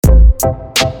Hey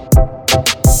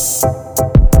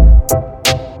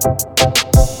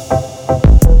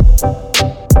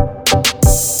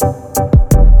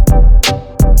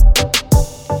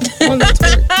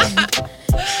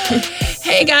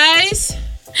guys.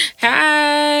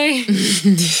 Hi.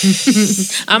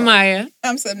 I'm Maya.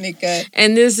 I'm Samnika.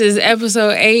 And this is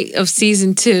episode 8 of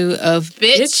season 2 of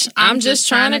Bitch, I'm just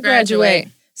trying to graduate.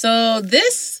 So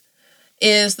this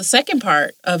is the second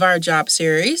part of our job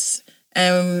series.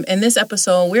 In this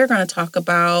episode, we're going to talk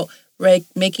about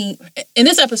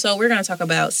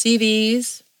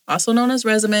CVs, also known as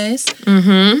resumes,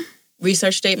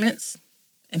 research statements,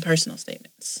 and personal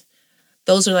statements.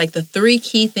 Those are like the 3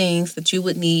 key things that you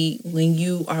would need when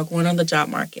you are going on the job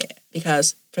market.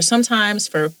 Because for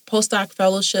postdoc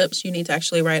fellowships, you need to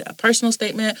actually write a personal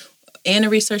statement and a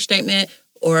research statement,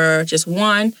 or just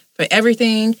one. For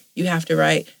everything, you have to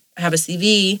have a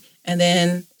CV. And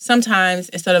then sometimes,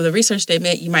 instead of the research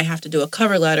statement, you might have to do a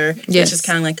cover letter, which is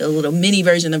kind of like a little mini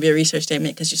version of your research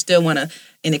statement, because you still want to,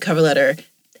 in the cover letter,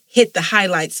 hit the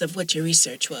highlights of what your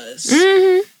research was.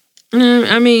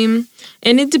 Mm-hmm. I mean,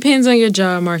 and it depends on your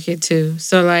job market too.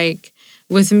 So like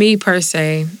with me per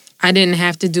se, I didn't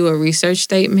have to do a research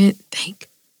statement. Thank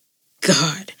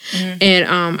God. Mm-hmm. And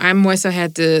I more so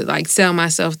had to like sell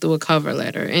myself through a cover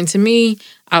letter. And to me,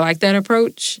 I like that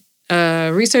approach.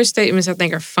 Research statements I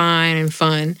think are fine and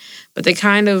fun, but they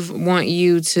kind of want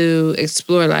you to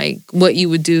explore like what you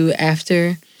would do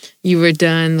after you were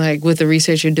done, like, with the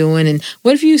research you're doing, and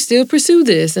what if you still pursue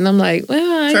this? And I'm like,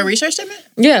 well... For a research statement?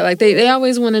 Yeah, like, they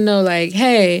always want to know, like,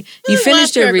 hey, you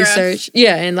finished your research.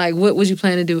 Yeah, and, like, what would you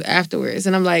plan to do afterwards?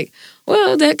 And I'm like,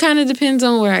 well, that kind of depends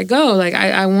on where I go. Like,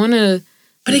 I want to...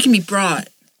 But it can be broad.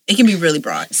 It can be really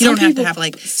broad. You don't have to have,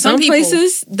 like... Some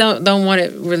places don't want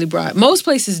it really broad. Most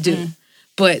places do.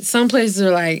 But some places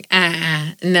are like,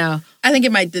 no. I think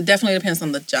it definitely depends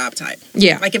on the job type.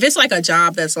 Yeah. Like, if it's like a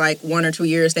job that's like 1 or 2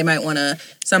 years, they might want to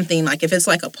something like, if it's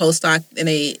like a postdoc and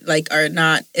they like are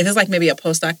not, if it's like maybe a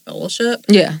postdoc fellowship.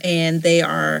 Yeah. And they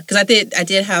are, because I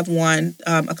did have one,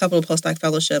 a couple of postdoc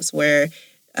fellowships where,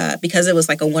 because it was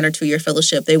like a 1 or 2 year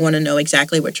fellowship, they want to know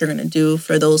exactly what you're going to do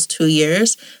for those 2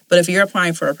 years. But if you're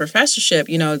applying for a professorship,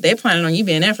 they're planning on you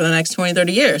being there for the next 20,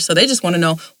 30 years. So they just want to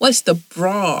know what's the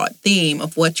broad theme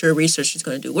of what your research is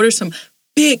going to do. What are some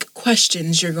big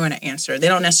questions you're going to answer? They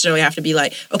don't necessarily have to be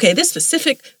like, okay, this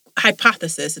specific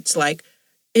hypothesis, it's like,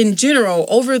 in general,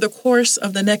 over the course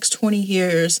of the next 20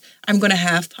 years, I'm going to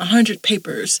have 100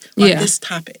 papers on this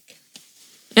topic.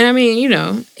 And I mean,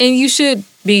 and you should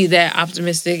be that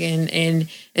optimistic and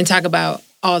talk about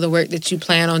all the work that you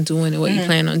plan on doing and what you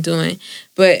plan on doing.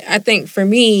 But I think for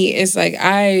me, it's like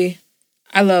I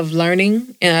love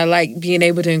learning and I like being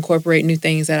able to incorporate new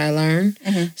things that I learn.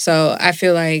 So I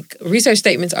feel like research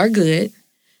statements are good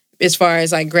as far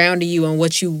as like grounding you on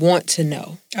what you want to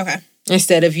know. Okay.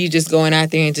 Instead of you just going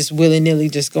out there and just willy-nilly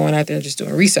just going out there and just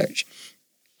doing research.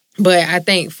 But I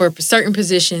think for certain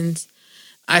positions,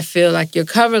 I feel like your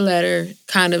cover letter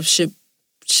kind of should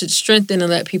strengthen and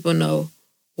let people know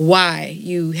why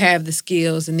you have the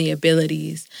skills and the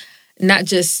abilities, not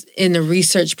just in the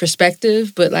research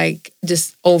perspective, but like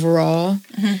just overall.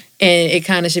 And it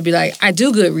kind of should be like, I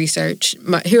do good research.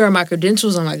 Here are my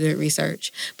credentials on my good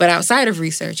research. But outside of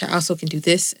research, I also can do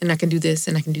this, and I can do this,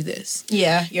 and I can do this.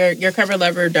 Yeah, your cover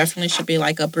letter definitely should be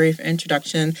like a brief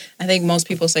introduction. I think most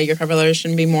people say your cover letter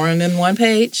shouldn't be more than 1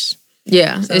 page.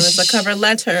 Yeah. So it's a cover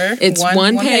letter. It's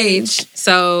one page.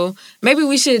 So maybe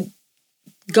we should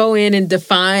go in and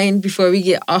define before we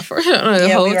get off on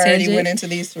a whole we already tangent. went into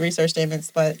these research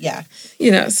statements, but yeah.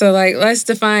 So like let's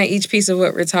define each piece of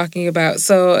what we're talking about.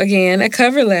 So again, a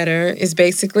cover letter is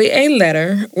basically a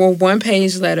letter or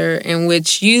 1-page letter in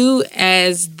which you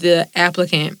as the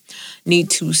applicant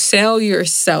need to sell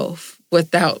yourself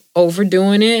without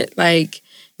overdoing it. Like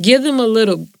give them a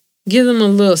little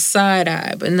side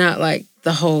eye, but not like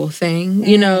the whole thing,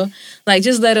 Like,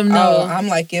 just let them know. Oh, I'm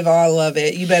like, give all of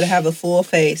it. You better have a full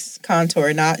face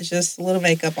contour, not just a little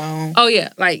makeup on. Oh, yeah.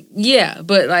 Like, yeah.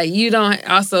 But, like, you don't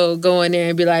also go in there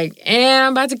and be like, and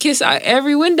I'm about to kiss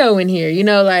every window in here. You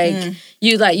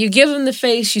give them the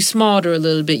face, you smolder a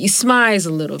little bit. You smize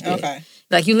a little bit. Okay.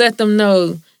 Like, you let them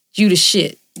know you the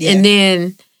shit. Yeah. And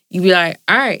then you be like,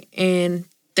 all right, and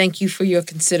thank you for your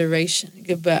consideration.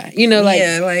 Goodbye.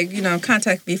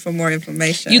 Contact me for more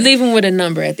information. You leave them with a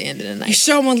number at the end of the night. You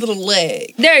show them a little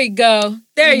leg. There you go.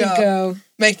 There you go.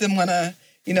 Make them want to,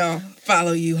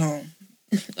 follow you home.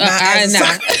 Don't follow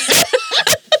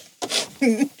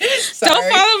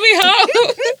me home.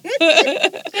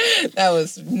 That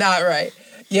was not right.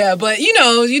 Yeah, but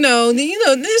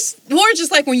this more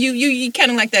just like when you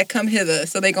kind of like that come hither,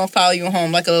 so they gonna follow you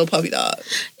home like a little puppy dog.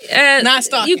 Not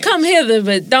stalking. You come hither,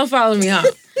 but don't follow me home.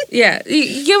 Yeah,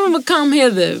 you give them a come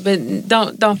hither, but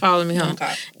don't follow me home.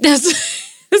 Okay.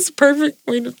 That's a perfect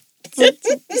way to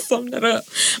sum that up.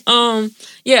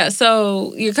 Yeah,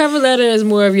 so your cover letter is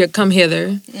more of your come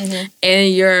hither,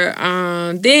 and your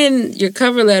then your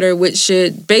cover letter, which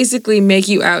should basically make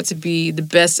you out to be the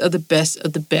best of the best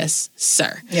of the best,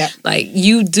 sir. Yeah, like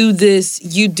you do this,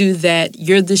 you do that,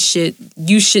 you're the shit.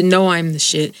 You should know I'm the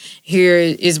shit. Here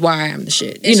is why I'm the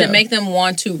shit. It should make them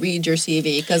want to read your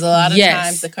CV, because a lot of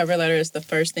times the cover letter is the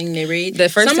first thing they read.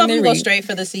 Some of them go straight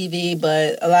for the CV,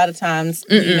 but a lot of times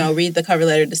read the cover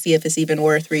letter to see if it's even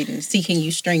worth reading. See, can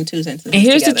you string two sentences and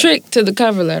here's together? The trick to the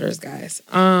cover letters, guys.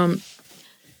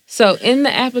 So in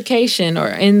the application or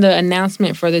in the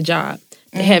announcement for the job,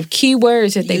 they have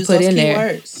keywords that they put in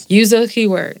there. Use those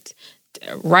keywords.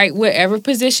 Write whatever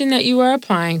position that you are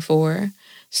applying for.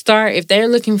 Start if they're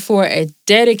looking for a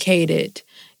dedicated,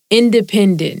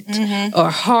 independent, or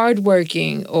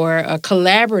hardworking, or a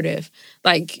collaborative.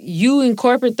 Like you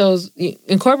incorporate those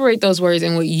words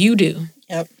in what you do.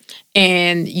 Yep.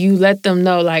 And you let them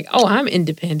know, like, oh, I'm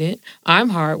independent, I'm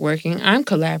hardworking, I'm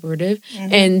collaborative.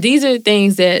 And these are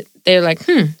things that they're like,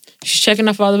 she's checking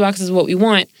off all the boxes of what we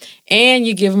want. And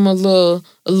you give them a little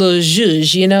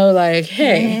zhuzh, like,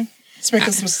 hey.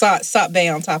 Sprinkle some salt bay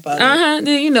on top of it.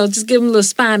 Then, just give them a little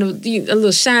spine, a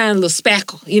little shine, a little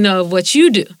spackle, of what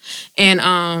you do.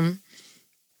 And,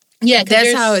 yeah,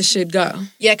 that's how it should go.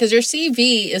 Yeah, because your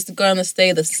CV is going to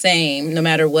stay the same no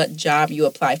matter what job you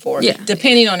apply for. Yeah.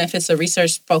 Depending on if it's a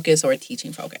research focus or a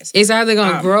teaching focus. It's either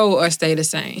going to grow or stay the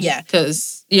same. Yeah.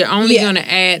 Because you're only going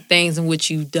to add things in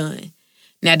which you've done.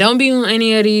 Now, don't be on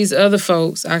any of these other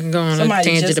folks. I can go on a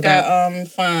tangent about. Somebody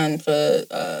just got fined for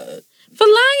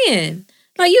lying.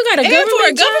 Like, you got a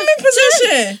government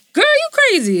position. Girl, you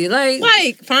crazy.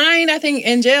 Like fined, I think,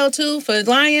 in jail, too, for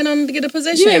lying on to get a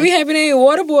position. You may be having a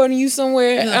waterboarding you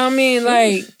somewhere. I mean,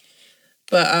 like...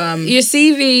 But your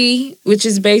CV, which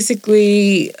is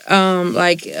basically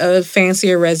like a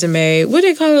fancier resume. What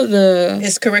do they call it?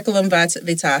 It's curriculum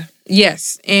vitae.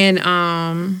 Yes. And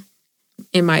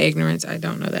in my ignorance, I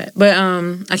don't know that. But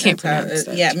I can't pronounce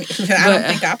that. Yeah, I don't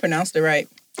think I pronounced it right.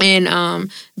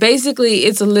 And basically,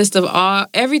 it's a list of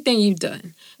everything you've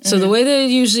done. So the way that it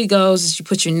usually goes is you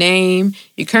put your name,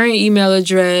 your current email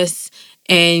address,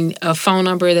 and a phone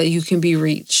number that you can be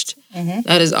reached.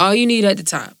 That is all you need at the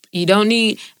top. You don't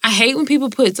need... I hate when people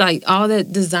put like all that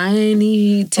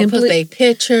designy template. Put their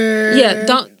picture.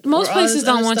 Yeah, most places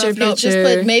don't want your picture. No, just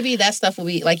put, maybe that stuff will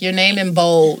be like your name in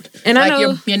bold. And like I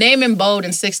know your name in bold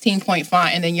in 16-point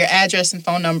font, and then your address and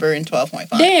phone number in 12-point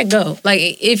font. There you go. Like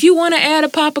if you want to add a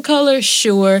pop of color,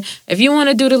 sure. If you want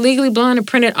to do the Legally Blonde and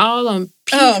print it all on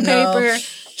piece of paper,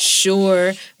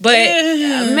 sure. But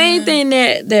the main thing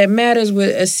that matters with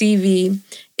a CV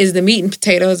is the meat and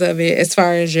potatoes of it, as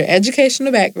far as your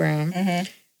educational background,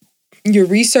 your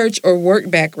research or work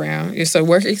background, your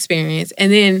work experience,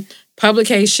 and then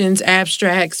publications,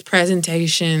 abstracts,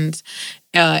 presentations,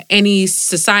 any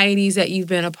societies that you've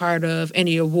been a part of,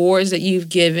 any awards that you've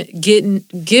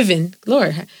given.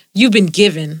 Lord, you've been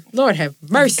given. Lord have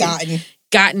mercy.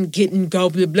 Getting, go,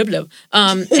 blah, blah, blah.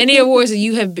 Any awards that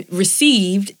you have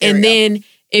received, and then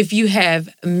if you have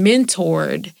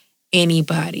mentored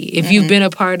anybody, if you've been a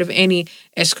part of any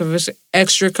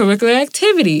extracurricular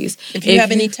activities, if you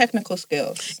have any technical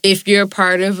skills, if you're a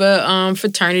part of a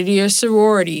fraternity or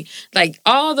sorority, like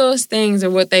all those things are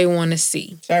what they want to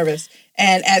see. Service.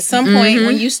 And at some point,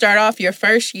 when you start off your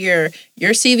first year,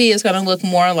 your CV is going to look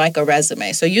more like a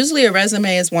resume. So usually a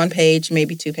resume is 1 page,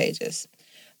 maybe 2 pages.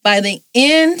 By the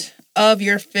end of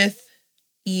your 5th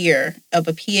year of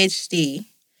a PhD,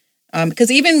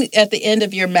 because even at the end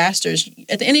of your master's,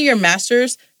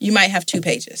 you might have 2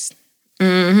 pages.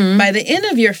 By the end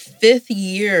of your 5th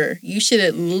year, you should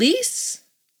at least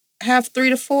have 3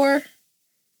 to 4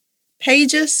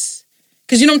 pages,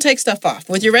 because you don't take stuff off.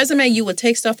 With your resume, you would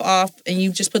take stuff off and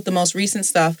you just put the most recent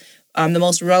stuff, the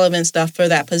most relevant stuff for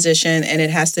that position, and it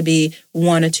has to be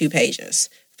 1 or 2 pages.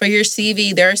 For your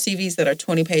CV, there are CVs that are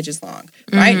 20 pages long.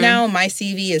 Right now, my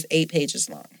CV is 8 pages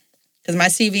long. Because my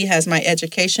CV has my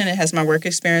education, it has my work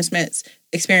experience, it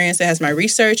has my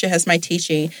research, it has my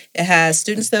teaching, it has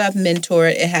students that I've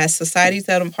mentored, it has societies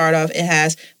that I'm part of, it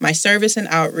has my service and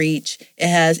outreach, it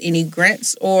has any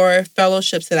grants or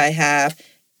fellowships that I have,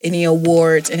 any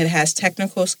awards, and it has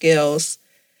technical skills.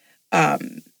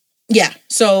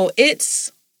 So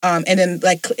it's, and then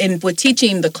with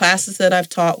teaching, the classes that I've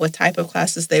taught, what type of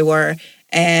classes they were,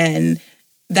 and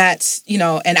that's,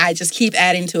 and I just keep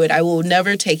adding to it. I will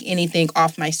never take anything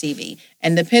off my CV.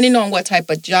 And depending on what type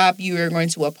of job you are going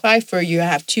to apply for, you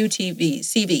have two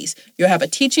CVs. You have a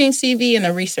teaching CV and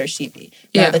a research CV.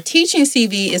 Yeah. Now, the teaching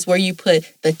CV is where you put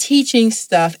the teaching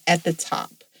stuff at the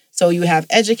top. So you have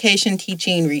education,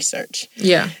 teaching, research.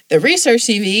 Yeah. The research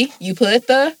CV, you put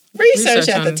the research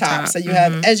at the top. So you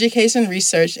have education,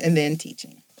 research, and then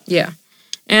teaching. Yeah.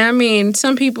 And I mean,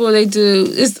 some people, they do,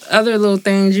 it's other little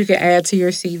things you can add to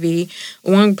your CV.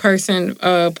 One person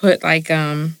put like,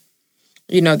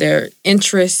 their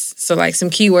interests. So like some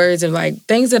keywords of like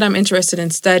things that I'm interested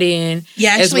in studying.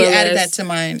 Yeah, I actually added that to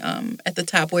mine at the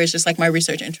top where it's just like my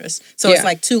research interests. So it's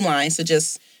like 2 lines. So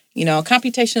just,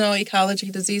 computational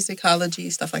ecology, disease ecology,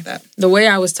 stuff like that. The way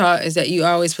I was taught is that you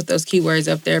always put those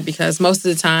keywords up there because most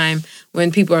of the time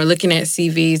when people are looking at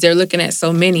CVs, they're looking at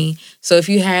so many. So if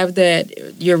you have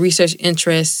your research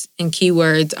interests and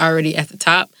keywords already at the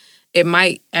top, it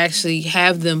might actually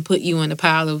have them put you in the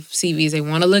pile of CVs they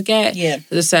want to look at. Yeah.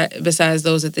 Besides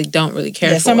those that they don't really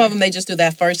care for. Some of them, they just do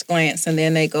that first glance and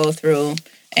then they go through.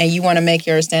 And you want to make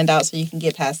yours stand out so you can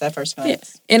get past that first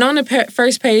glance. Yeah. And on the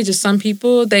first page of some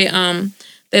people, they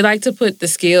like to put the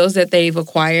skills that they've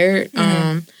acquired.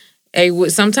 They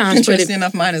would sometimes Interesting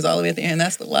enough, mine is all the way at the end.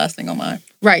 That's the last thing on mine.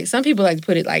 Right. Some people like to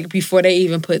put it like before they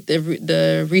even put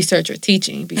the research or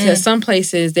teaching because some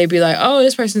places they'd be like, oh,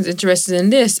 this person's interested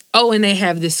in this. Oh, and they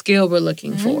have the skill we're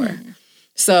looking for.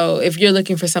 So if you're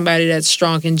looking for somebody that's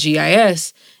strong in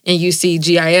GIS and you see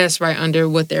GIS right under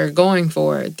what they're going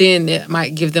for, then it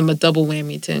might give them a double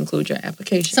whammy to include your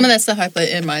application. Some of that stuff I put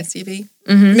in my CV,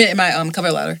 in my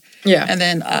cover letter. Yeah. And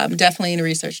then definitely in the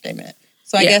research statement.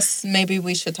 So I guess maybe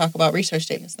we should talk about research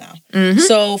statements now.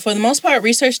 So for the most part,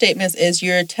 research statements is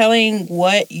you're telling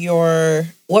what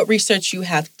research you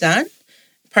have done.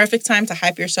 Perfect time to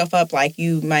hype yourself up. Like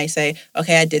you might say,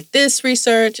 okay, I did this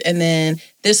research and then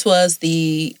this was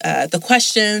the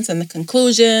questions and the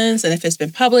conclusions. And if it's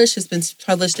been published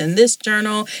in this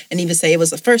journal, and even say it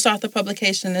was the first author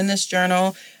publication in this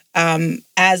journal.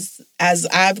 As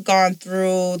I've gone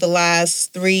through the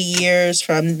last 3 years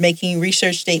from making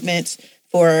research statements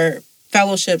for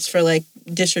fellowships for like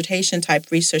dissertation type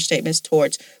research statements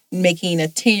towards making a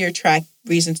tenure track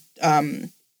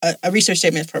a research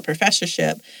statement for a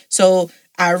professorship. So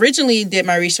I originally did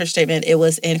my research statement. It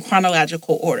was in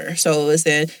chronological order. So it was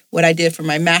in what I did for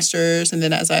my master's, and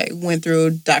then as I went through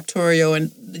doctoral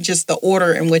and just the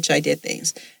order in which I did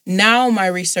things. Now my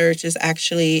research is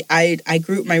actually, I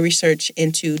group my research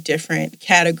into different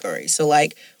categories. So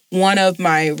like one of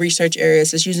my research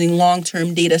areas is using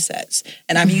long-term data sets.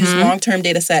 And I've used long-term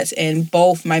data sets in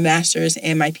both my master's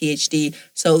and my PhD.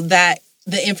 So that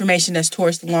the information that's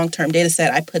towards the long-term data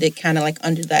set, I put it kind of like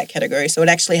under that category. So it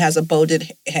actually has a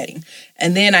bolded heading.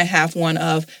 And then I have one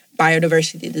of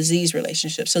biodiversity disease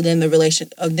relationship. So then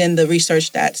the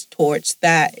research that's towards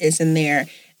that is in there.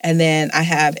 And then I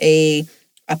have a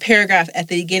paragraph at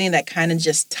the beginning that kind of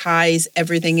just ties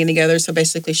everything in together. So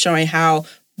basically showing how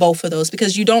both of those,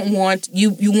 because you don't want,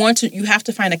 you have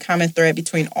to find a common thread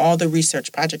between all the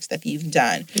research projects that you've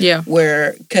done. Yeah.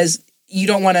 Because you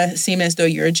don't want to seem as though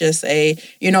you're just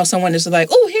someone is like,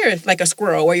 oh, here, like a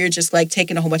squirrel, or you're just like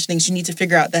taking a whole bunch of things. You need to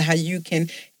figure out how you can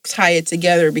tie it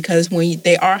together, because when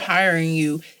they are hiring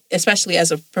you, especially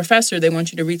as a professor, they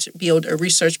want you to build a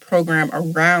research program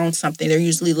around something. They're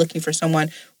usually looking for someone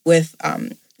with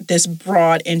this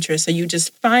broad interest. So you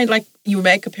just find, like, you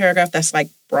make a paragraph that's like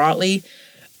broadly,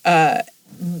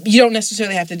 you don't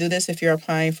necessarily have to do this if you're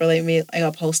applying for like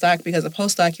a postdoc, because a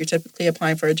postdoc, you're typically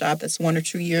applying for a job that's 1 or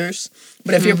 2 years.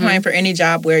 But if you're applying for any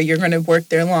job where you're going to work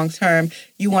there long term,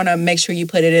 you want to make sure you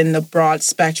put it in the broad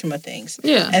spectrum of things.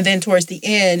 Yeah. And then towards the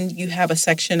end, you have a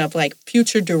section of like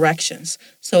future directions.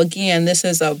 So again, this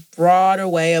is a broader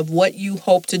way of what you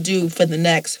hope to do for the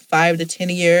next 5 to 10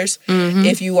 years.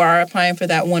 If you are applying for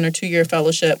that 1 or 2 year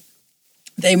fellowship,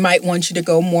 they might want you to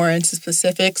go more into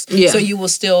specifics. Yeah. So you will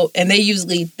still, and they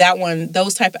usually,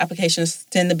 those type of applications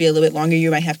tend to be a little bit longer. You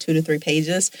might have 2 to 3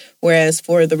 pages. Whereas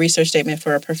for the research statement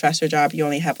for a professor job, you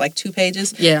only have like 2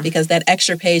 pages. Yeah. Because that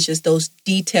extra page is those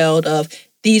detailed of,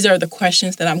 these are the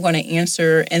questions that I'm going to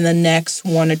answer in the next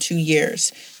 1 or 2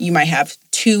 years. You might have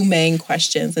 2 main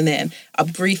questions and then a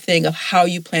brief thing of how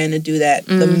you plan to do that,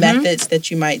 the methods that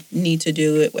you might need to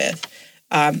do it with.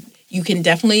 You can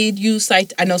definitely use I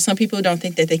know some people don't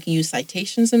think that they can use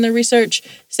citations in the research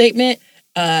statement.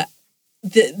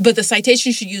 But the citation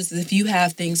you should use is if you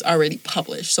have things already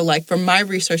published. So like for my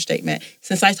research statement,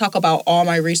 since I talk about all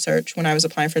my research when I was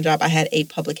applying for a job, I had 8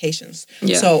 publications.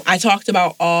 Yeah. So I talked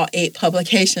about all 8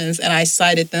 publications and I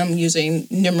cited them using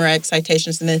numeric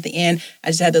citations. And then at the end, I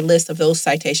just had a list of those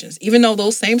citations. Even though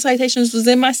those same citations was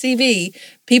in my CV,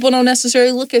 people don't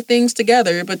necessarily look at things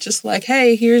together, but just like,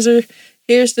 hey, here's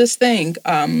this thing.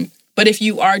 But if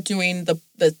you are doing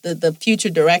the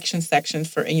future direction section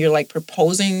and you're like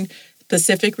proposing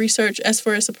specific research as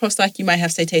far as a postdoc, you might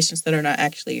have citations that are not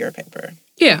actually your paper.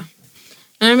 Yeah.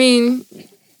 I mean,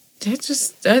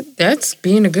 that's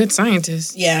being a good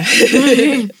scientist. Yeah.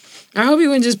 I hope you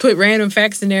wouldn't just put random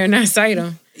facts in there and not cite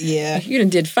them. Yeah. You done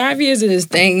did 5 years of this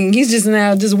thing, and he's just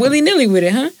now just willy-nilly with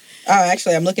it, huh? Oh,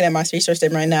 actually, I'm looking at my research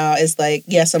statement right now. It's like,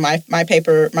 yeah, so my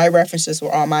paper, my references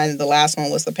were all mine. The last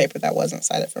one was the paper that wasn't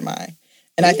cited for mine.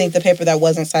 And I think the paper that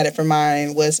wasn't cited for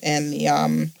mine was in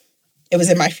the, it was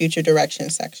in my future direction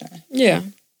section. Yeah.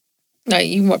 Like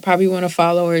you probably want to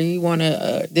follow, or you want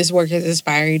to, this work has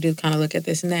inspired you to kind of look at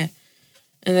this and that.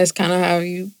 And that's kind of how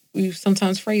you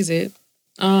sometimes phrase it.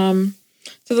 So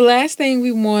the last thing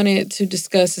we wanted to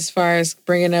discuss as far as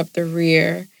bringing up the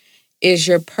rear is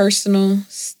your personal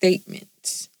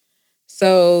statements.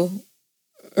 So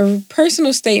a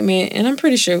personal statement, and I'm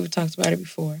pretty sure we've talked about it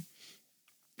before,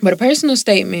 but a personal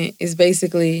statement is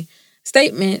basically a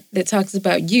statement that talks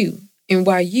about you and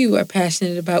why you are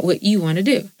passionate about what you want to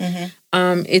do.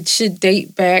 Mm-hmm. It should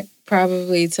date back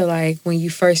probably to like when you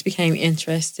first became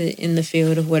interested in the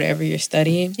field of whatever you're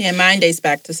studying. Yeah, mine dates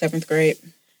back to 7th grade.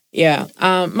 Yeah.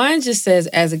 Mine just says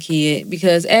as a kid,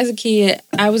 because as a kid,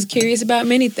 I was curious about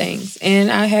many things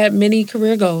and I had many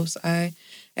career goals. I,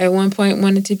 at one point,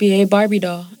 wanted to be a Barbie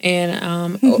doll. And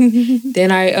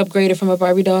then I upgraded from a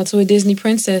Barbie doll to a Disney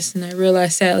princess. And I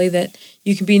realized, sadly, that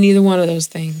you can be neither one of those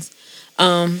things.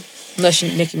 Unless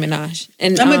you're Nicki Minaj.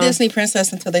 And I'm a Disney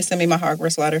princess until they send me my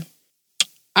Hogwarts letter.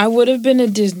 I would have been a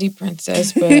Disney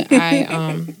princess, but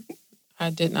I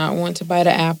did not want to bite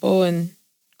an apple and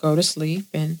go to sleep.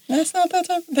 And that's not that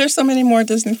tough. There's so many more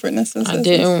Disney princesses. I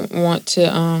didn't want to,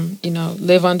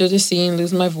 live under the sea and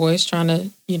lose my voice trying to,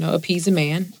 appease a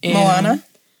man. And, Moana?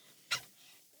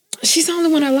 She's the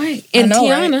only one I like. And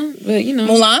Tiana, right? But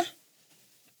Mulan?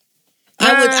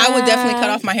 I would definitely cut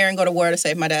off my hair and go to war to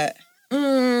save my dad.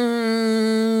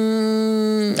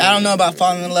 I don't know about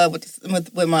falling in love with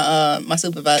my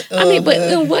supervisor. I mean, but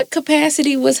in what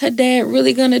capacity was her dad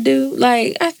really gonna do?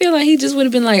 Like, I feel like he just would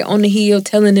have been like on the hill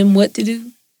telling them what to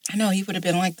do. I know, he would have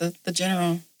been like the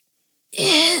general.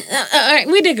 Yeah. All right,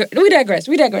 we digress.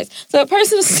 So a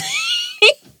personal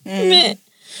statement.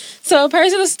 So a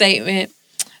personal statement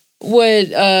would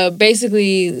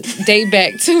basically date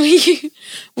back to when you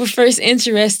were first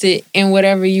interested in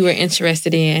whatever you were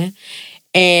interested in.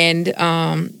 And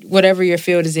whatever your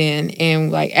field is in.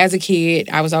 And like as a kid,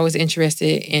 I was always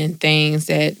interested in things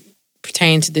that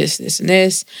pertain to this, and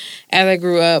this. As I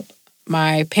grew up,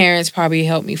 my parents probably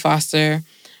helped me foster,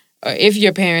 or if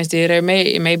your parents did, or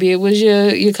maybe it was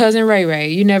your cousin Ray Ray.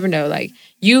 You never know. Like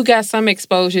you got some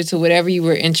exposure to whatever you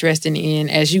were interested in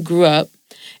as you grew up.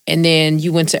 And then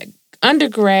you went to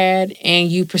undergrad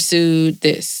and you pursued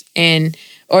this.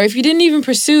 Or if you didn't even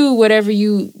pursue whatever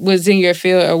you was in your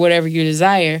field or whatever you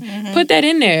desire, put that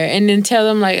in there and then tell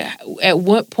them, like, at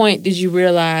what point did you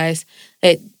realize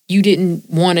that you didn't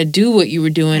want to do what you were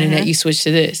doing and that you switched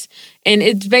to this? And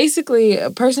it's basically, a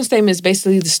personal statement is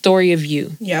basically the story of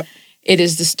you. Yep. It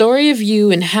is the story of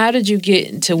you and how did you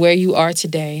get to where you are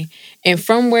today? And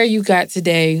from where you got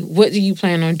today, what do you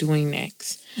plan on doing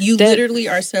next? You literally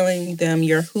are telling them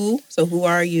your who. So who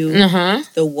are you?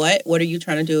 The what are you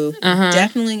trying to do?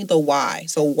 Definitely the why.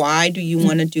 So why do you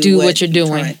want to do what you're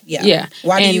doing? Yeah.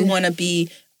 Why do you want to be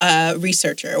a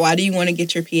researcher? Why do you want to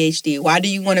get your PhD? Why do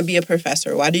you want to be a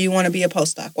professor? Why do you want to be a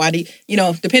postdoc? Why do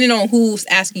you, depending on who's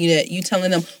asking you that, you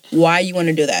telling them why you want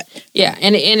to do that. Yeah,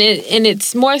 and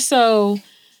it's more so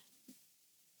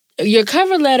your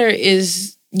cover letter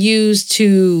is used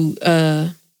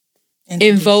to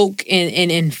invoke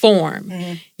and inform.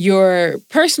 Your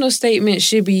personal statement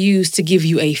should be used to give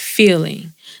you a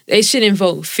feeling. They should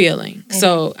invoke feeling.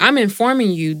 So I'm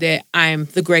informing you that I'm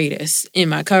the greatest in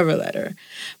my cover letter,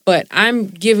 but I'm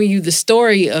giving you the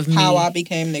story of me. How I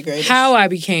became the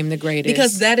greatest.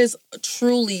 Because that is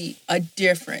truly a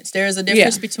difference. There is a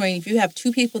difference between if you have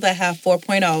two people that have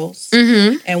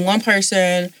 4.0s and one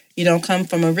person, come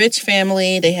from a rich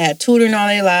family. They had tutoring all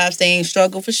their lives. They ain't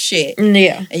struggled for shit.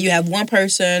 Yeah. And you have one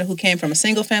person who came from a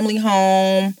single family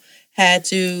home, had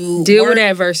to deal with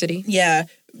adversity. Yeah.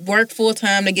 Work full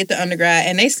time to get the undergrad,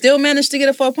 and they still managed to get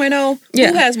a 4.0.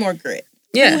 Yeah. Who has more grit?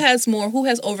 Yeah. Who has more? Who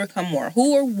has overcome more?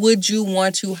 Who would you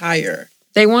want to hire?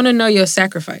 They want to know your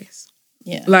sacrifice.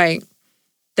 Yeah. Like,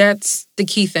 that's the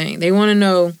key thing. They want to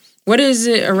know, what is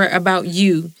it about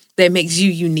you that makes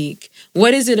you unique?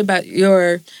 What is it about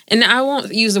and I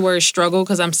won't use the word struggle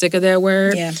because I'm sick of that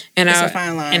word. Yeah, and it's a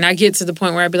fine line. And I get to the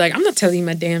point where I'd be like, I'm not telling you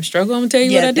my damn struggle. I'm going to tell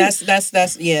you what I do.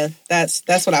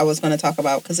 That's what I was going to talk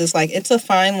about, because it's like, it's a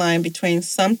fine line between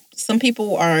some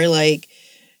people are like,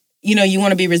 you know, you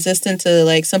want to be resistant to,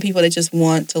 like, some people that just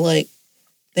want to, like,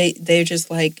 they're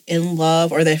just like in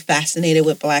love, or they're fascinated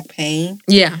with Black pain.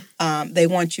 Yeah. They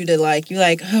want you to, like, you're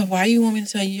like, oh, why do you want me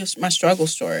to tell you my struggle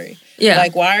story? Yeah.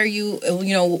 Like, why are you,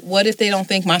 you know, what if they don't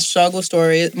think my struggle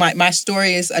story, my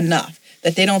story is enough?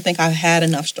 That they don't think I've had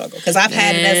enough struggle? Because I've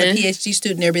had it as a PhD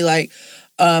student. They'll be like,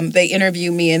 they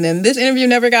interview me, and then this interview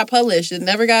never got published. It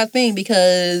never got a thing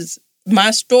because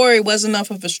my story was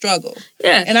enough of a struggle.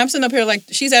 Yeah. And I'm sitting up here like,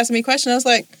 she's asking me questions. I was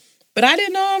like, but I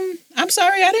didn't, I'm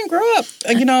sorry, I didn't grow up.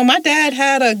 You know, my dad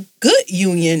had a good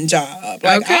union job.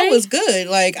 Like, I was good.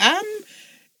 Like,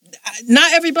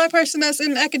 not every Black person that's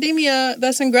in academia,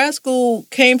 that's in grad school,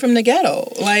 came from the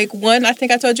ghetto. Like, I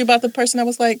think I told you about the person that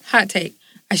was like... Hot take.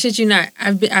 I shit you not.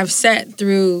 I've sat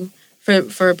through, for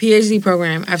a PhD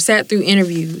program, I've sat through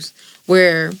interviews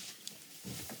where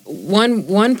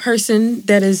one person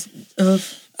that is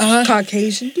of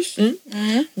Caucasian descent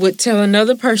would tell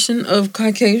another person of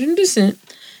Caucasian descent,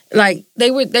 like,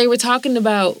 they were talking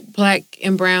about Black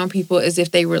and brown people as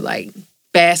if they were like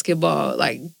basketball,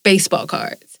 like baseball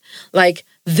cards. Like,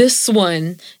 this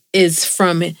one is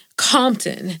from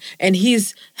Compton and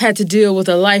he's had to deal with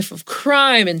a life of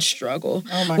crime and struggle.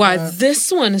 Oh my while God.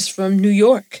 This one is from New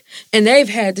York and they've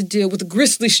had to deal with the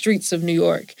grisly streets of New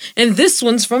York. And this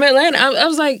one's from Atlanta. I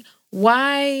was like,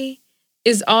 why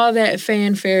is all that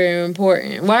fanfare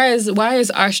important? Why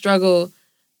is our struggle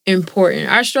important?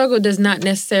 Our struggle does not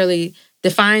necessarily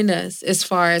define us as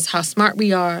far as how smart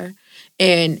we are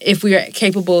and if we are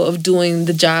capable of doing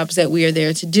the jobs that we are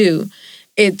there to do.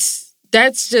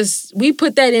 We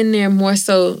put that in there more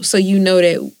so you know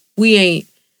that we ain't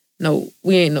no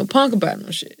punk about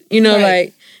no shit. You know, right.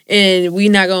 Like, and we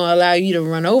not gonna allow you to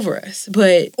run over us.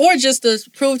 But or just to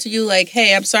prove to you, like,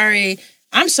 hey, I'm sorry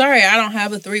I don't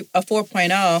have a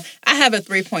 4.0. I have a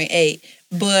 3.8.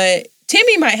 But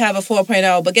Timmy might have a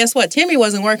 4.0, but guess what? Timmy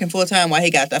wasn't working full time while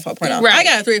he got that 4.0. Right. I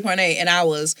got a 3.8, and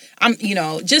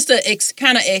I'm just to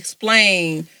kind of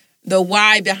explain the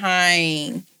why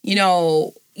behind,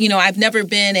 I've never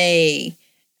been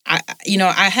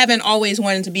I haven't always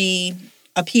wanted to be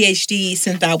a PhD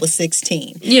since I was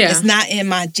 16. Yeah. It's not in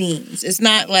my genes. It's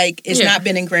not like, not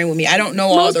been ingrained with me. I don't know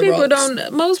all the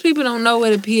ropes. Most people don't know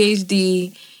what a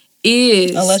PhD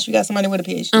is. Unless you got somebody with a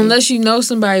PhD. Unless you know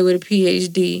somebody with a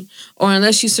PhD. Or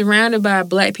unless you're surrounded by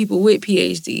Black people with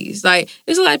PhDs. Like,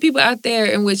 there's a lot of people out there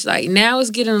in which, like, now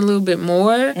it's getting a little bit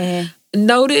more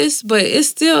notice, but it's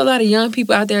still a lot of young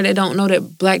people out there that don't know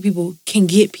that Black people can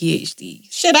get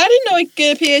PhDs. Shit, I didn't know you could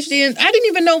get a PhD. And I didn't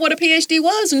even know what a PhD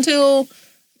was until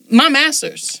my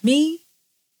master's. Me?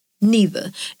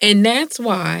 Neither. And that's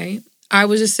why I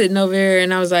was just sitting over there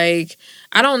and I was like,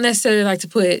 I don't necessarily like to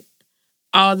put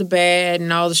all the bad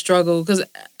and all the struggle, because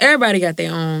everybody got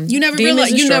their own. You never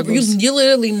realize, you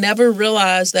literally never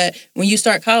realize that when you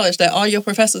start college that all your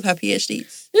professors have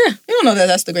PhDs. Yeah, you don't know that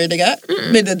that's the grade they got.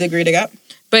 The degree they got.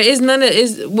 But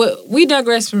we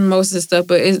digress from most of the stuff.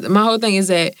 But my whole thing is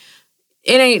that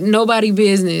it ain't nobody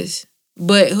business,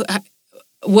 but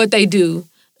what they do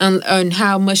and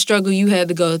how much struggle you had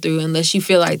to go through, unless you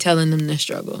feel like telling them the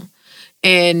struggle.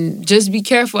 And just be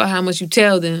careful how much you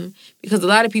tell them, because a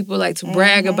lot of people like to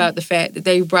brag about the fact that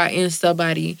they brought in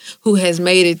somebody who has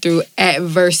made it through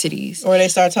adversities. Or they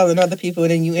start telling other people,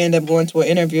 and then you end up going to an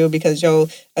interview because your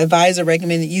advisor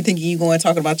recommended you think you going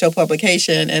talking about your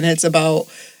publication, and it's about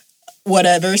what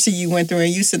adversity you went through,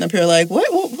 and you sitting up here like, what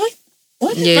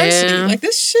adversity? Like,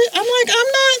 this shit, I'm like, I'm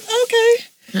not,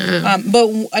 okay.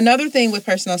 But another thing with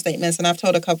personal statements, and I've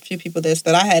told a few people this,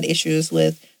 that I had issues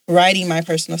with writing my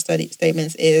personal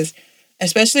statements is,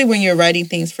 especially when you're writing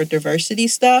things for diversity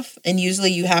stuff, and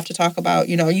usually you have to talk about,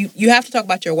 you have to talk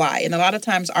about your why. And a lot of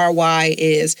times our why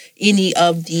is any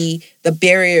of the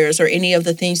barriers or any of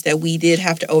the things that we did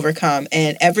have to overcome.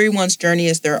 And everyone's journey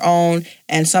is their own.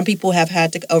 And some people have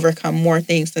had to overcome more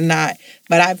things than not.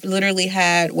 But I've literally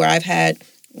had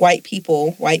white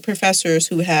professors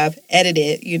who have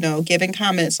edited, giving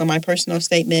comments on my personal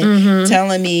statement,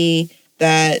 telling me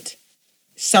that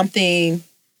something,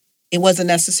 it wasn't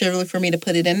necessarily for me to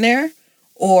put it in there,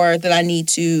 or that I need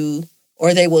to,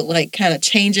 or they would like kind of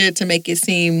change it to make it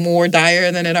seem more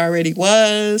dire than it already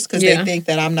was, because they think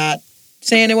that I'm not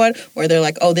saying it was, or they're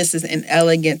like, oh, this is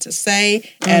inelegant to say.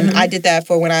 And I did that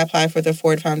for when I applied for the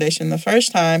Ford Foundation the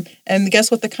first time. And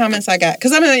guess what the comments I got?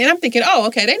 Because I'm thinking, oh,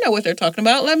 okay, they know what they're talking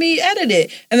about. Let me edit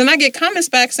it. And then I get comments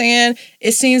back saying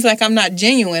it seems like I'm not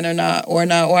genuine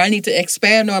or I need to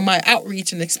expand on my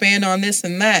outreach and expand on this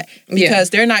and that,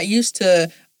 because they're not used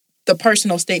to the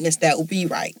personal statements that will be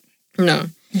right. No.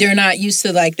 They're not used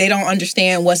to, like, they don't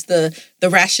understand what's the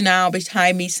rationale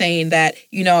behind me saying that,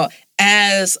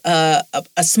 as a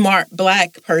smart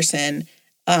Black person,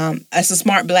 as a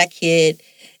smart Black kid,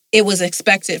 it was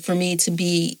expected for me to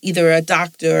be either a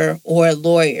doctor or a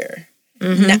lawyer.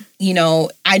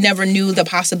 I never knew the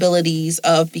possibilities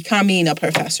of becoming a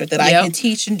professor, that I could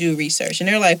teach and do research. And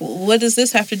they're like, well, what does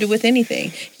this have to do with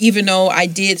anything? Even though I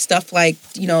did stuff like,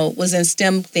 was in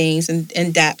STEM things and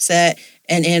DAPSET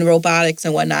and in robotics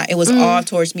and whatnot. It was all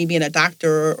towards me being a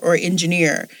doctor or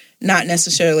engineer, not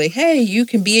necessarily, hey, you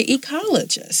can be an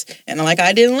ecologist. And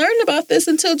I didn't learn about this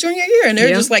until junior year. And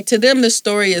they're just like, to them, this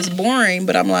story is boring.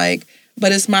 But I'm like,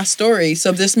 but it's my story.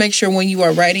 So just make sure when you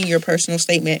are writing your personal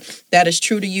statement, that is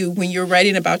true to you. When you're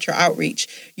writing about your outreach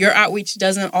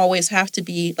doesn't always have to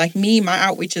be like me. My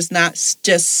outreach is not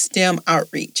just STEM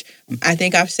outreach. I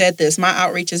think I've said this. My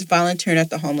outreach is volunteering at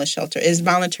the homeless shelter, is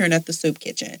volunteering at the soup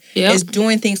kitchen, is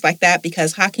doing things like that,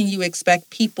 because how can you expect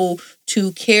people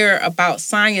to care about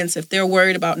science if they're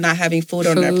worried about not having food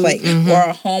on their plate or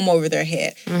a home over their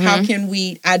head? How can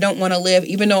I don't want to live,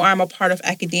 even though I'm a part of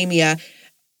academia,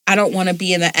 I don't want to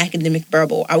be in the academic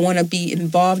bubble. I want to be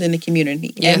involved in the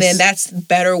community. Yes. And then that's a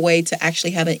better way to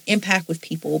actually have an impact with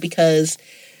people, because,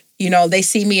 they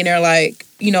see me and they're like,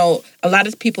 a lot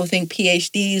of people think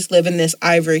PhDs live in this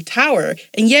ivory tower.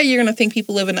 And you're going to think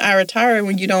people live in the ivory tower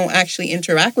when you don't actually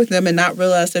interact with them and not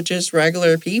realize they're just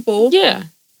regular people. Yeah.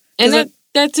 And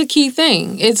that's a key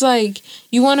thing. It's like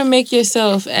you want to make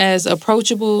yourself as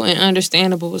approachable and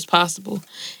understandable as possible.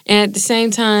 And at the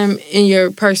same time, in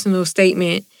your personal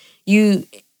statement, you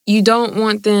don't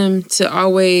want them to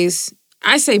always,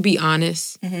 I say, be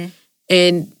honest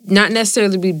and not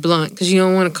necessarily be blunt, because you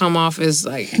don't want to come off as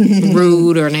like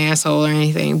rude or an asshole or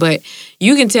anything. But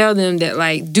you can tell them that,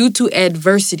 like, due to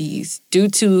adversities, due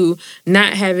to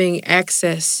not having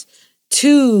access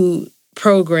to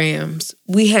programs,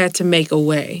 we had to make a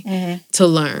way to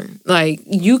learn. Like,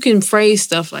 you can phrase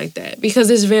stuff like that because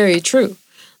it's very true.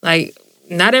 Like,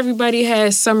 not everybody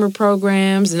has summer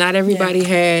programs. Not everybody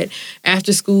had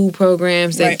after-school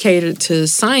programs that catered to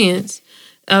science.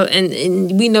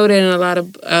 And we know that in a lot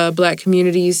of Black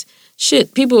communities,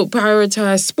 people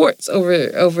prioritize sports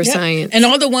over science. And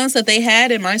all the ones that they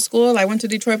had in my school, I went to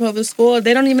Detroit Public School,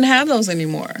 they don't even have those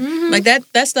anymore. Like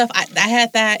that stuff, I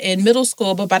had that in middle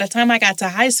school, but by the time I got to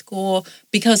high school,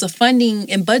 because of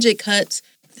funding and budget cuts,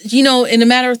 in a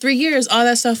matter of 3 years, all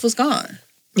that stuff was gone.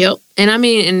 Yep.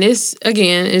 And this,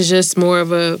 again, is just more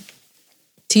of a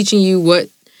teaching you what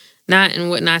not and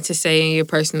what not to say in your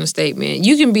personal statement.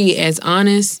 You can be as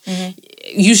honest.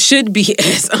 You should be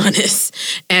as honest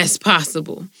as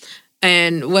possible.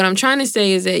 And what I'm trying to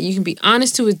say is that you can be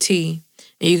honest to a T,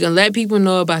 and you can let people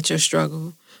know about your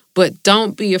struggle, but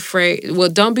don't be afraid. Well,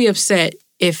 don't be upset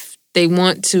if they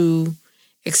want to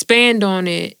expand on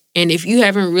it. And if you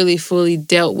haven't really fully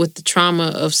dealt with the trauma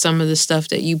of some of the stuff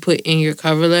that you put in your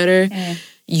cover letter,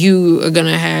 you are going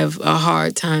to have a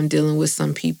hard time dealing with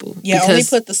some people. Yeah, only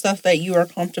put the stuff that you are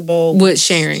comfortable with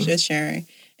sharing. Just sharing.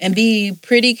 And be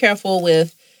pretty careful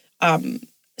with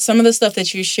some of the stuff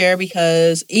that you share,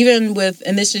 because even with,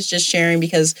 and this is just sharing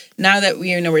because now that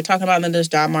we're talking about the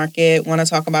job market, want to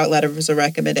talk about letters of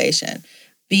recommendation.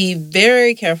 Be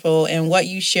very careful in what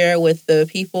you share with the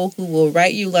people who will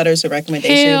write you letters of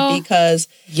recommendation, because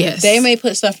they may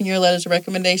put stuff in your letters of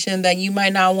recommendation that you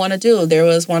might not want to do. There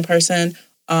was one person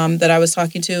that I was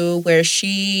talking to where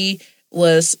she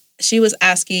was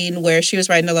asking, where she was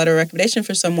writing a letter of recommendation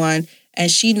for someone, and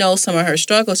she knows some of her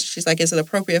struggles. She's like, is it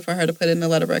appropriate for her to put in a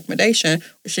letter of recommendation?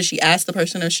 Or should she ask the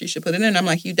person if she should put it in? I'm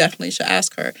like, you definitely should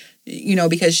ask her,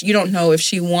 because you don't know if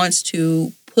she wants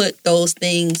to put those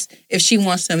things, if she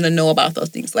wants them to know about those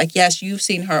things. Like, yes, you've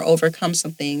seen her overcome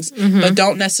some things, but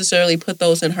don't necessarily put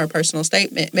those in her personal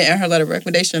statement, in her letter of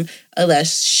recommendation,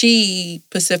 unless she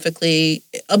specifically,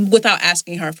 without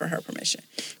asking her for her permission.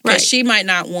 Because she might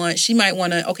want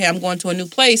to, okay, I'm going to a new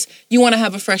place. You want to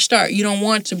have a fresh start. You don't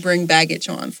want to bring baggage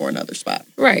on for another spot.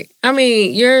 Right. I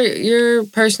mean, your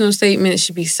personal statement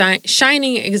should be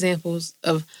shining examples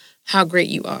of how great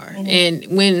you are. And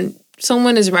when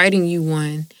someone is writing you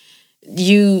one,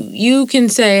 you can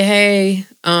say, hey,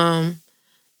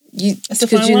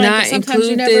 could you not sometimes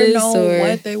you include never this know or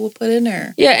what they will put in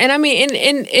there. Yeah, and I mean,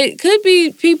 and it could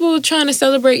be people trying to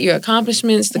celebrate your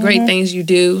accomplishments, the great things you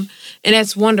do, and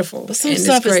that's wonderful. But some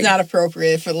stuff is not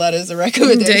appropriate for letters of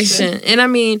recommendation. And I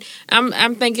mean,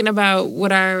 I'm thinking about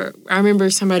what I remember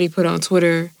somebody put on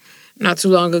Twitter not too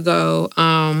long ago.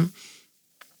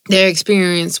 Their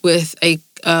experience with a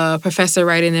professor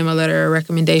writing them a letter of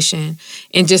recommendation,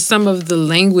 and just some of the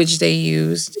language they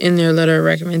used in their letter of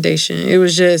recommendation. It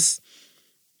was just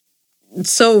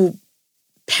so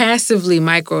passively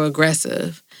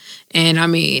microaggressive. And I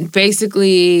mean,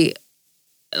 basically,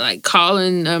 like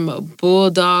calling them a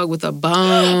bulldog with a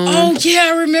bone. Oh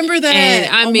yeah, I remember that.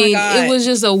 And I mean, it was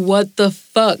just a what the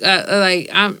fuck.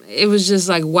 It was just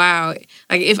like, wow.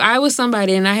 Like if I was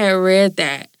somebody and I had read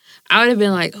that, I would have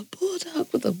been like, a bulldog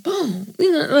with a bone.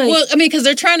 You know, like, well, I mean, because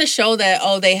they're trying to show that,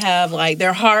 they have, like,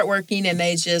 they're hardworking and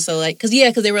they just are like, because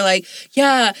they were like,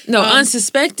 yeah. No,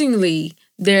 unsuspectingly,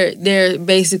 they're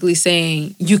basically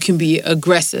saying you can be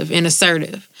aggressive and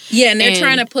assertive. Yeah, and they're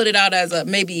trying to put it out as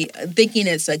maybe thinking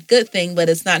it's a good thing, but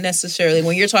it's not necessarily.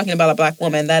 When you're talking about a black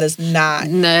woman, that is not.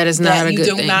 No, that is not a good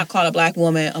thing. You do not call a black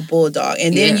woman a bulldog.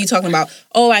 And then you talking about,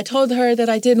 I told her that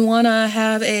I didn't want to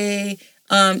have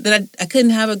that I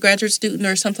couldn't have a graduate student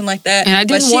or something like that. And I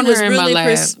didn't want her in my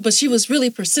lab. But she was really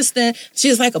persistent. She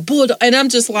was like a bulldog. And I'm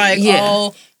just like,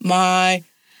 oh my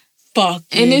fucking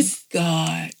and it's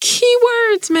God.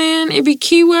 Keywords, man. It be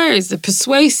keywords. The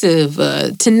persuasive,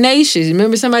 tenacious.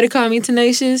 Remember somebody called me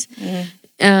tenacious?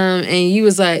 And you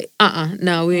was like,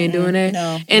 no, we ain't doing that.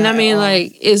 No. And I mean,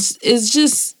 like, it's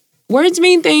just, words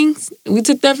mean things. We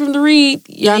took that from the read.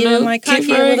 Y'all know, like cocky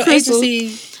little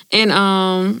agency.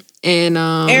 And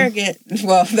arrogant.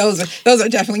 Well, those are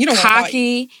definitely, you don't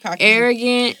cocky,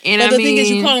 arrogant, and the thing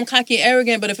is, you call them cocky and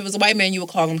arrogant, but if it was a white man, you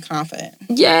would call them confident.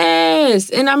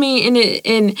 Yes, and I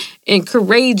mean, and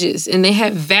courageous, and they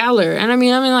have valor, and I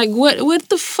mean, like, what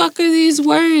the fuck are these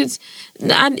words?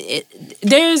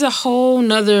 There's a whole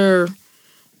nother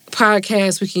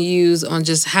podcast we can use on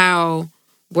just how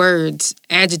words,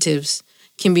 adjectives,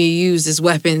 can be used as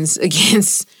weapons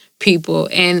against people.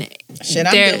 And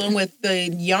I'm dealing with the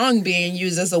young being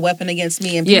used as a weapon against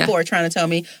me, and people are trying to tell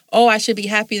me, I should be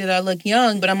happy that I look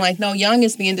young, but I'm like, no, young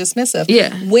is being dismissive.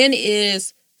 Yeah. When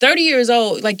is 30 years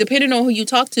old, like, depending on who you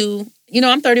talk to,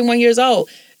 I'm 31 years old.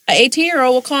 An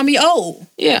 18-year-old will call me old.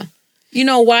 Yeah.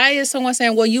 Why is someone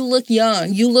saying, well, you look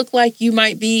young. You look like you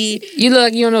might be... You look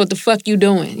like you don't know what the fuck you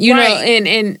doing. You know,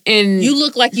 and... You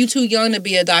look like you too young to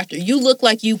be a doctor. You look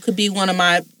like you could be one of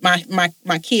my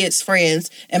kid's friends,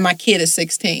 and my kid is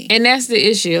 16. And that's the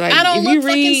issue. Like, I don't look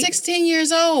fucking 16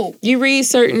 years old. You read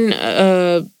certain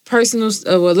personal...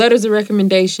 letters of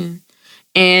recommendation,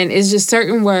 and it's just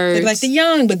certain words. They're like the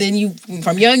young, but then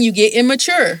from young you get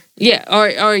immature. Yeah,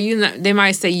 or they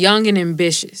might say young and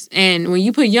ambitious, and when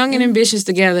you put young and ambitious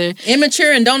together,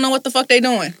 immature and don't know what the fuck they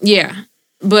doing. Yeah,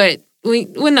 but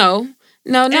no,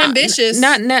 not ambitious,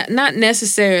 not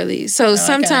necessarily. So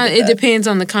sometimes it depends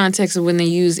on the context of when they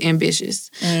use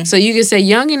ambitious. So you can say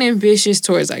young and ambitious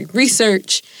towards like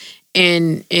research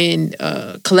and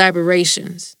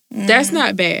collaborations. That's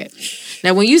not bad.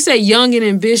 Now, when you say young and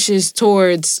ambitious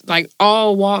towards like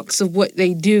all walks of what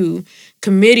they do,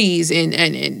 committees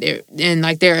and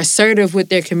like they're assertive with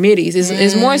their committees,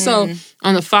 is more so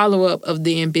on the follow up of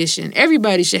the ambition.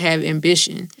 Everybody should have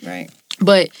ambition, right?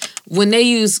 But when they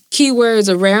use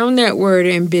keywords around that word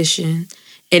ambition,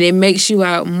 and it makes you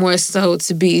out more so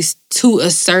to be too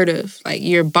assertive, like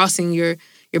you're bossing your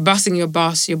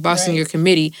boss, you're bossing your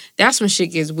committee. That's when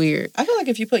shit gets weird. I feel like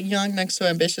if you put young next to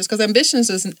ambitious, because ambitious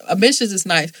is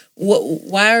nice.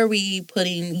 Why are we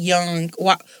putting young?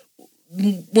 Why,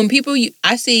 when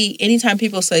I see anytime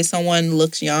people say someone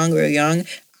looks young or young,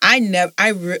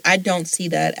 I don't see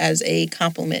that as a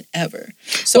compliment ever.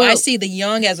 So I see the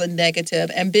young as a negative.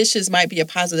 Ambitious might be a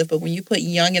positive, but when you put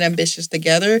young and ambitious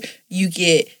together, you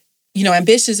get.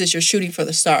 Ambitious is you're shooting for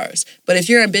the stars. But if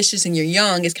you're ambitious and you're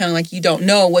young, it's kind of like you don't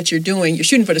know what you're doing. You're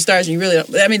shooting for the stars and you really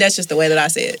don't. I mean, that's just the way that I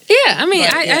see it. Yeah, I mean,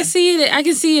 I see it. I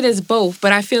can see it as both.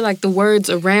 But I feel like the words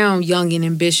around young and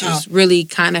ambitious really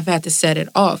kind of have to set it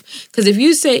off. Because if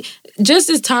you say, just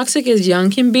as toxic as young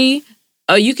can be,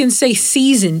 you can say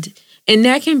seasoned. And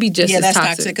that can be just as toxic. Yeah,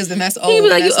 that's toxic because then that's old. You be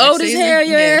like, you old as hell,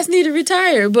 your ass need to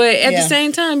retire. But at the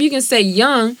same time, you can say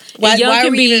young. Why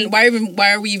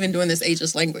are we even doing this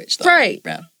ageless language? Though? Right.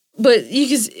 Yeah. But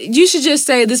you should just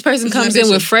say this person comes in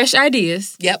with fresh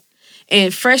ideas. Yep.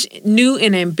 And fresh, new,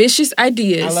 and ambitious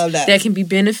ideas. I love that can be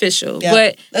beneficial. Yep.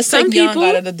 But let's take young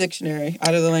out of the dictionary,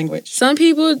 out of the language. Some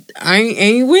people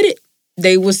ain't with it.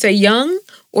 They will say young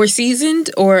or seasoned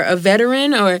or a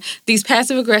veteran or these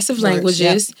passive-aggressive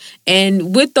languages. Yep.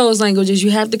 And with those languages,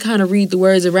 you have to kind of read the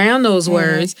words around those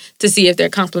words to see if they're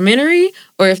complimentary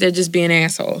or if they're just being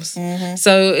assholes.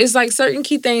 So it's like certain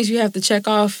key things you have to check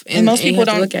off. And most people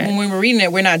don't, when we were reading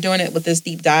it, we're not doing it with this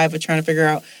deep dive of trying to figure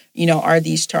out, are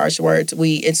these charged words?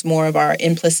 It's more of our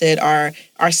implicit, our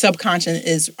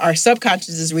subconscious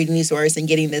is reading these words and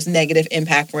getting this negative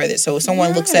impact with it. So if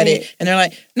someone looks at it and they're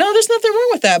like, no, there's nothing wrong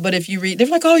with that. But if you read, they're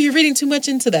like, oh, you're reading too much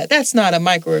into that. That's not a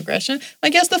microaggression.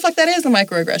 Like, yes, the fuck that is a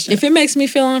microaggression. If it makes me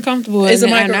feel uncomfortable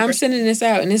and I'm sending this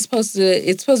out and it's supposed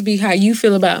to be how you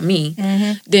feel about me,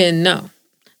 then no.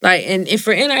 Like, and if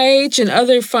for NIH and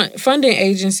other funding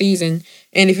agencies and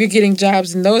if you're getting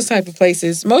jobs in those type of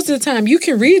places, most of the time you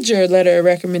can read your letter of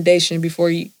recommendation before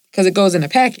because it goes in a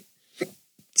packet.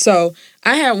 So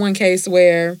I had one case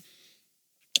where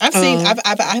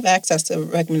I've access to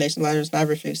recommendation letters and I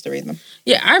refuse to read them.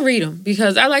 Yeah, I read them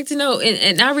because I like to know,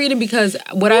 and I read them because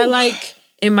what I like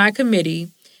in my committee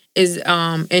is,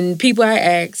 and people I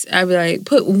ask, I be like,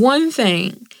 put one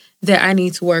thing that I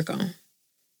need to work on.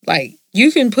 Like,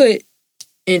 you can put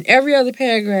in every other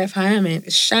paragraph how I'm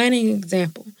a shining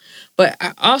example. But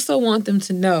I also want them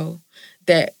to know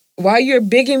that while you're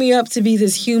bigging me up to be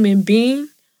this human being,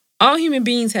 all human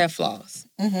beings have flaws.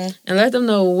 And let them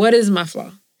know what is my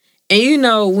flaw.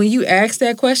 And when you ask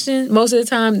that question, most of the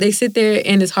time they sit there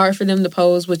and it's hard for them to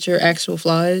pose what your actual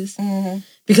flaw is.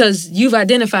 Because you've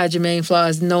identified your main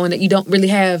flaws knowing that you don't really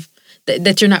have,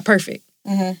 that you're not perfect.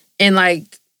 And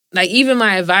like even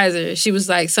my advisor, she was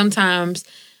like, sometimes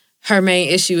her main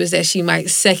issue is that she might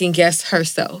second guess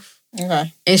herself.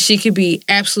 Okay. And she could be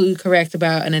absolutely correct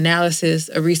about an analysis,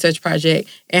 a research project,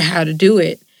 and how to do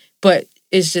it. But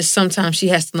it's just sometimes she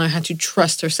has to learn how to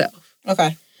trust herself.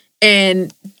 Okay.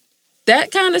 And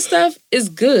that kind of stuff is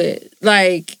good.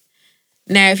 Like,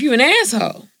 now if you're an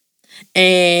asshole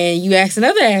and you ask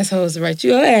another assholes to write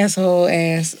you an asshole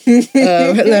ass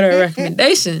letter of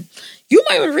recommendation, you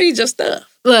might want to read your stuff.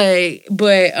 Like,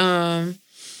 but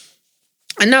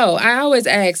no, I always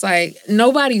ask, like,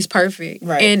 nobody's perfect.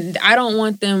 Right. And I don't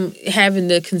want them having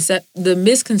the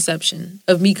misconception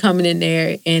of me coming in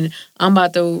there and I'm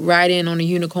about to ride in on a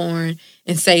unicorn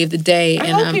and save the day. I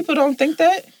hope people don't think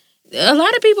that. A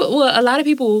lot of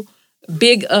people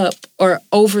big up or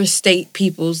overstate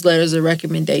people's letters of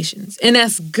recommendations. And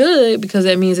that's good because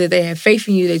that means that they have faith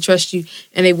in you, they trust you,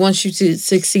 and they want you to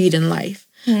succeed in life.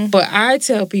 But I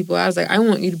tell people, I was like, I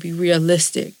want you to be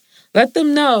realistic. Let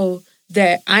them know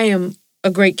that I am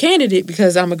a great candidate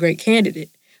because I'm a great candidate.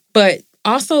 But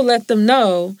also let them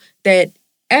know that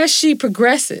as she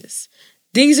progresses,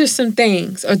 these are some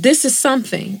things, or this is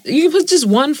something. You can put just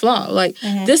one flaw. Like,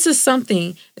 this is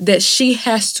something that she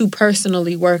has to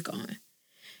personally work on.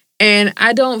 And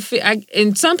I don't feel,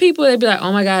 and some people, they'd be like,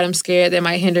 oh my God, I'm scared that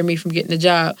might hinder me from getting a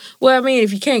job. Well, I mean,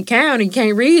 if you can't count and you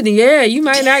can't read, then yeah, you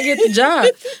might not get the job.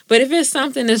 But if it's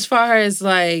something as far as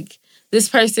like, this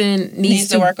person needs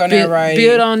to work on their writing,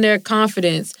 build on their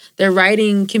confidence. Their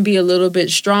writing can be a little bit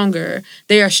stronger.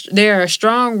 They are a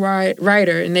strong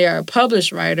writer and they are a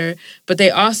published writer, but they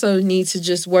also need to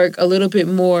just work a little bit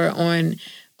more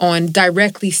on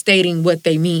directly stating what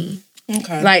they mean.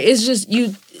 Okay. Like, it's just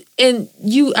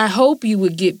I hope you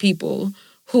would get people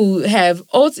who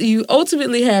you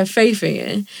ultimately have faith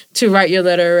in to write your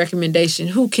letter of recommendation,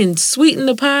 who can sweeten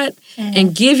the pot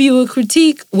and give you a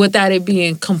critique without it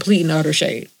being complete and utter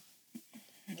shade.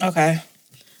 Okay.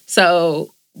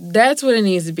 So that's what it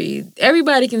needs to be.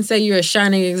 Everybody can say you're a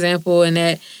shining example and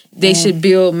that they should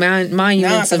build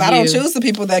monuments of you. I don't choose the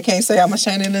people that can't say I'm a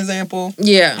shining example.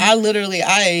 Yeah. I literally,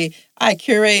 I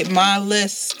curate my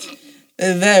list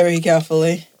very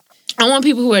carefully. I want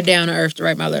people who are down to earth to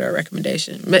write my letter of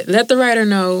recommendation. But let the writer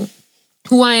know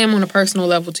who I am on a personal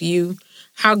level to you,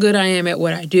 how good I am at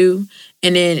what I do,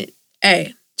 and then,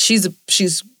 hey,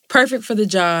 she's perfect for the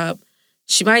job.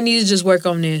 She might need to just work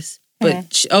on this,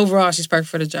 but overall, she's perfect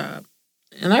for the job.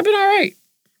 And I've been all right.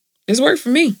 It's worked for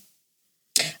me.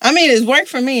 I mean, it's worked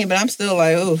for me, but I'm still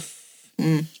like, oof.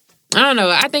 I don't know.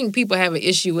 I think people have an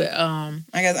issue with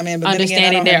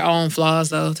understanding their own flaws,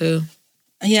 though, too.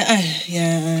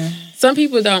 Yeah. Some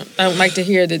people don't like to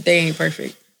hear that they ain't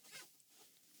perfect.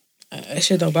 That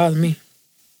shit don't bother me.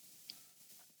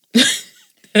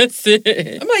 That's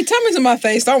it. I'm like, tell me to my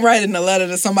face. Don't write it in a letter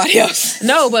to somebody else.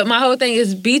 No, but my whole thing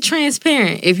is be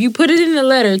transparent. If you put it in a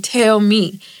letter, tell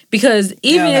me. Because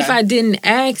even if I didn't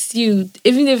ask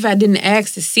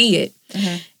to see it,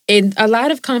 and a lot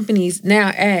of companies now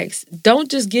ask, don't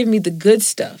just give me the good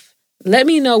stuff. Let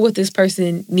me know what this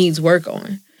person needs work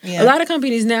on. Yeah. A lot of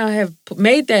companies now have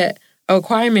made that a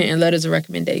requirement in letters of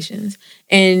recommendations.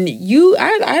 And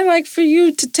I like for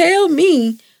you to tell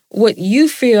me what you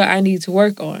feel I need to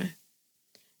work on.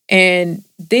 And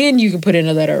then you can put in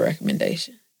a letter of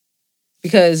recommendation.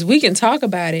 Because we can talk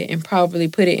about it and probably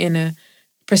put it in a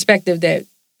perspective that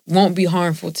won't be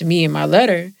harmful to me in my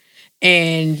letter.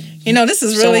 And this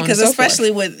is really because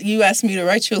especially when you asked me to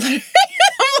write you a letter,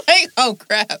 I'm like, oh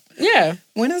crap. Yeah.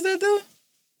 When is that due?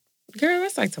 Girl,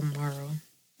 that's like tomorrow.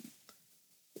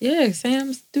 Yeah,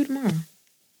 Sam's due tomorrow.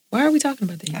 Why are we talking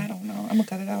about that? I don't know. I'm gonna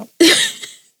cut it out.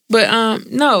 But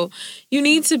no, you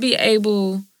need to be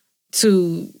able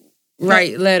to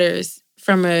write letters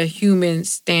from a human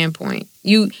standpoint.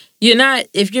 You're not,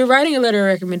 if you're writing a letter of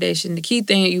recommendation, the key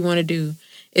thing that you want to do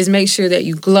is make sure that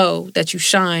you glow, that you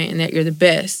shine, and that you're the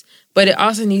best. But it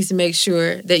also needs to make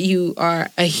sure that you are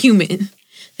a human,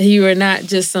 that you are not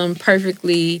just some perfect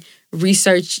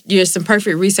researching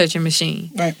machine.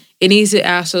 Right. It needs to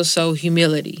also show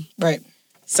humility. Right.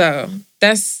 So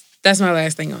that's my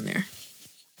last thing on there.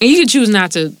 And you can choose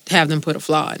not to have them put a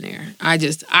flaw in there.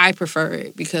 I prefer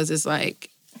it because it's like,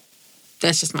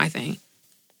 that's just my thing.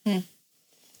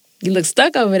 You look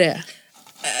stuck over there.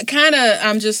 Kind of,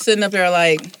 I'm just sitting up there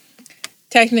like,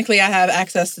 technically I have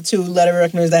access to 2 letter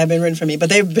recommendations that have been written for me, but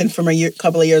they've been from a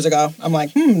couple of years ago. I'm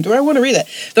like, do I want to read that?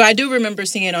 Though I do remember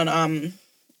seeing on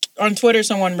Twitter,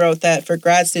 someone wrote that for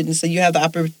grad students, so you have the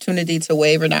opportunity to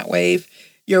waive or not waive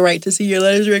your right to see your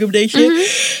letters of recommendation.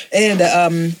 Mm-hmm.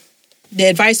 And the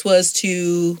advice was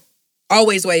to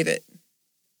always waive it.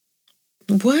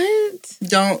 What?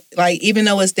 Don't, even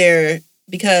though it's there,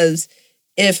 because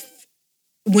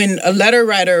when a letter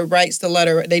writer writes the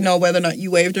letter, they know whether or not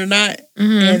you waived or not.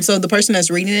 Mm-hmm. And so the person that's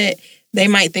reading it, they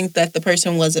might think that the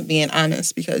person wasn't being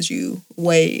honest because you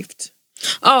waived.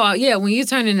 Oh, yeah, when you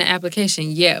turn in the application,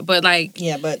 yeah. But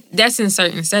that's in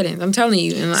certain settings. I'm telling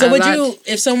you. So would you,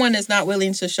 if someone is not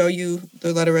willing to show you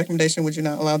the letter of recommendation, would you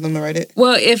not allow them to write it?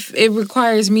 Well, if it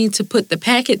requires me to put the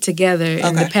packet together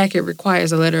and the packet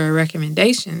requires a letter of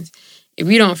recommendations, if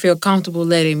you don't feel comfortable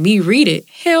letting me read it,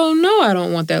 hell no, I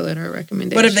don't want that letter of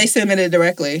recommendation. But if they submit it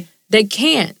directly? They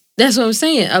can't. That's what I'm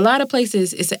saying. A lot of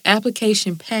places, it's an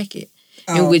application packet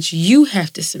in which you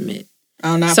have to submit.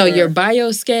 Oh, not so your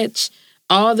bio sketch,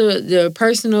 all the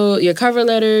personal, your cover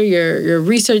letter, your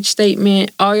research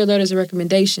statement, all your letters of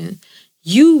recommendation,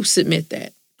 you submit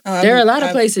that. There are a lot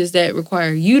of places that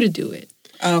require you to do it.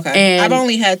 Okay. And I've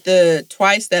only had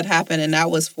twice that happened, and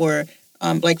that was for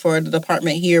for the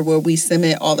department here where we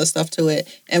submit all the stuff to it.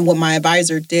 And what my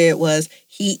advisor did was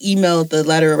he emailed the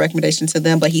letter of recommendation to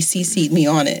them, but he CC'd me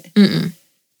on it.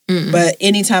 But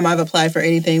anytime I've applied for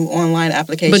anything online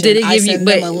application, but did it give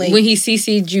them a link. When he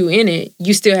CC'd you in it,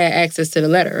 you still had access to the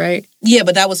letter, right? Yeah,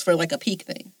 but that was for like a peek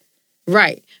thing.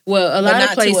 Right. Well, a lot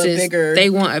of places, they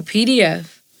want a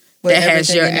PDF that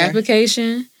has your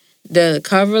application, the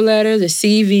cover letter, the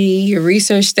CV, your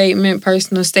research statement,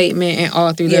 personal statement, and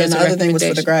all through letters of recommendation. And the other thing was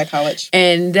for the grad college.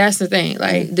 And that's the thing.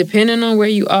 Depending on where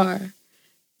you are,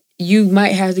 you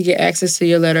might have to get access to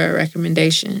your letter of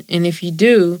recommendation. And if you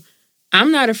do,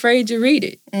 I'm not afraid to read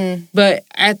it. But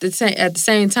at the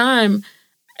same time,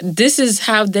 this is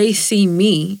how they see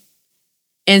me.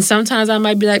 And sometimes I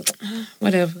might be like,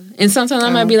 whatever. And sometimes I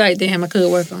might be like, damn, I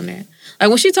could work on that. Like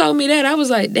when she told me that, I was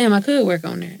like, damn, I could work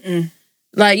on that. And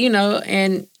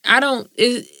I don't,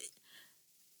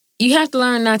 you have to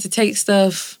learn not to take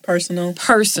stuff personal.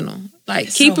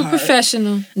 Like keep it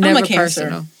professional, never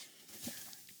personal.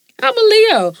 I'm a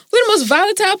Leo. We're the most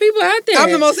volatile people out there.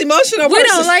 I'm the most emotional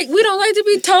person. We don't like to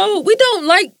be told. We don't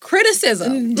like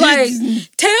criticism. Like,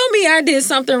 tell me I did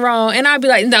something wrong, and I'll be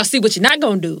like, now see what you're not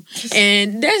gonna do.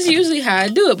 And that's usually how I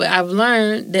do it. But I've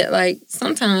learned that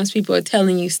sometimes people are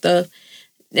telling you stuff,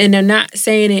 and they're not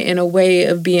saying it in a way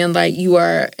of being like you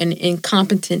are an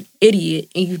incompetent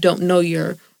idiot and you don't know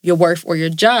your worth or your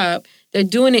job. They're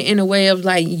doing it in a way of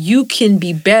like, you can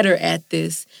be better at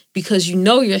this because you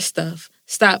know your stuff.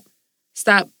 Stop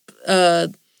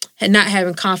not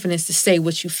having confidence to say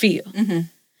what you feel. Mm-hmm.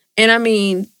 And I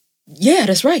mean, yeah,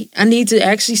 that's right. I need to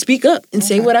actually speak up and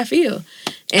say what I feel.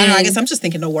 And I guess I'm just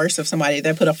thinking the worst of somebody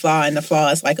that put a flaw, and the flaw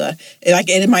is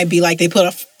it might be like they put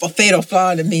a fatal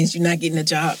flaw and it means you're not getting a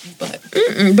job.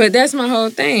 But that's my whole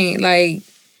thing. Like,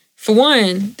 for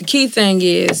one, the key thing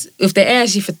is if they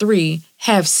ask you for 3,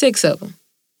 have 6 of them.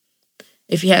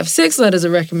 If you have 6 letters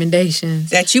of recommendations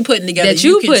that you putting together,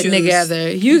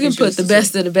 you can put the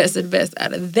best of the best of the best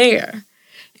out of there.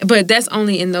 But that's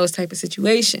only in those type of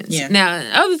situations. Yeah. Now,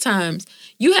 other times,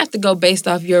 you have to go based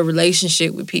off your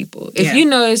relationship with people. If you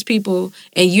know there's people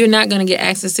and you're not going to get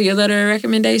access to your letter of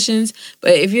recommendations,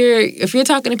 but if you're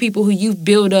talking to people who you've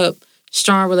built up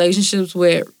strong relationships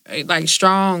with, like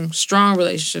strong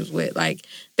relationships with, like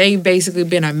they've basically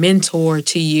been a mentor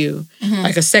to you,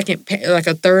 like a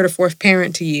third or fourth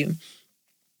parent to you.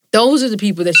 Those are the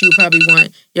people that you would probably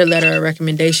want your letter of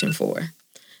recommendation for.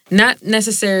 Not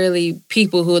necessarily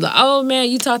people who are like, oh man,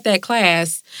 you taught that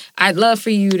class. I'd love for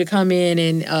you to come in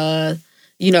and,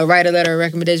 write a letter of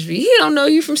recommendation for you. He don't know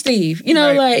you from Steve.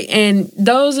 And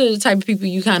those are the type of people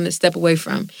you kind of step away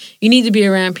from. You need to be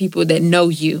around people that know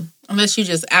you. Unless you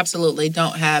just absolutely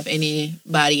don't have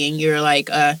anybody and you're like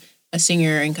a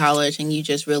senior in college and you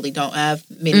just really don't have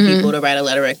many people to write a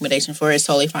letter of recommendation for, it's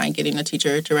totally fine getting a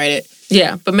teacher to write it.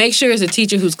 Yeah, but make sure it's a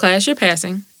teacher whose class you're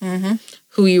passing,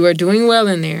 who you are doing well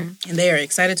in there. And they are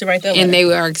excited to write that letter. And they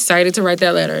are excited to write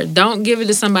that letter. Don't give it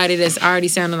to somebody that's already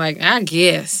sounding like, I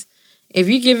guess. If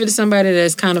you give it to somebody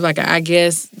that's kind of like a, I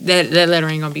guess, that letter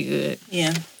ain't going to be good.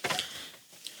 Yeah.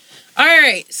 All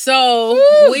right,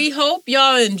 so we hope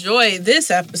y'all enjoyed this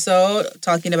episode,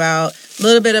 talking about a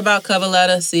little bit about cover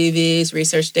letter, CVs,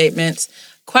 research statements,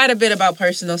 quite a bit about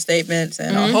personal statements,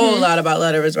 and a whole lot about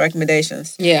letters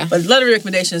recommendations. Yeah. But letter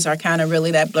recommendations are kind of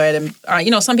really that blurred. And,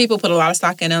 some people put a lot of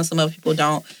stock in them, some other people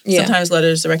don't. Yeah. Sometimes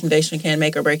letters of recommendation can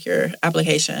make or break your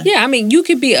application. Yeah, I mean, you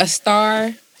could be a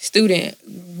star student,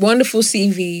 wonderful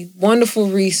CV, wonderful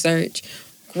research,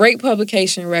 great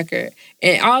publication record,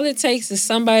 and all it takes is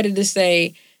somebody to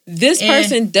say, this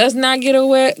person does not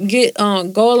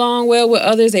go along well with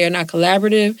others. They are not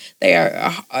collaborative. They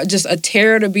are just a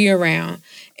terror to be around.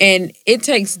 And it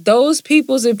takes those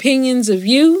people's opinions of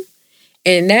you,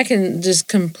 and that can just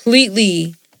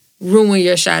completely ruin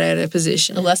your shot at a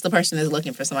position. Unless the person is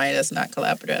looking for somebody that's not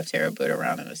collaborative, terror, but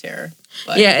around in a terror.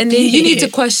 But, yeah, and then you need to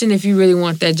question if you really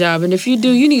want that job. And if you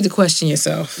do, you need to question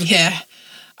yourself. Yeah.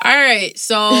 All right,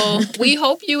 so we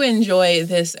hope you enjoyed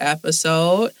this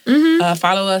episode.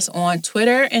 Follow us on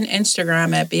Twitter and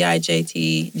Instagram at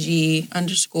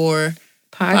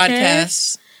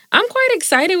BIJTG_podcast. I'm quite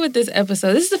excited with this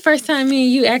episode. This is the first time me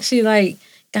and you actually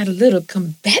got a little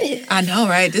combative. I know,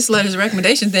 right? This letters of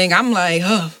recommendation thing, I'm like,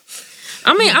 oh.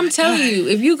 I mean, I'm telling you,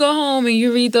 if you go home and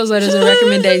you read those letters of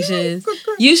recommendations,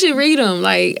 you should read them.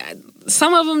 Like,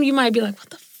 some of them you might be like,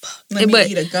 what the fuck? You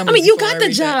got the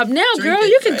job now, girl.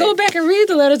 You can go back and read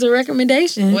the letters of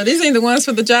recommendation. Well, these ain't the ones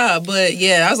for the job, but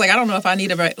yeah, I was like, I don't know if I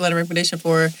need a letter of recommendation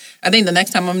for. I think the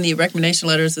next time I'm gonna need recommendation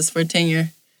letters is for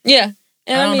tenure. Yeah,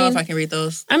 and I don't know if I can read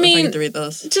those. I get to read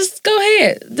those. Just go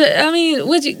ahead.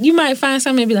 You might find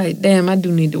something and be like, damn, I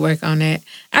do need to work on that.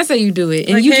 I say you do it,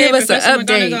 and you give us an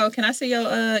update. Can I see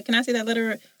Can I see that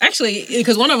letter? Actually,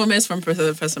 because one of them is from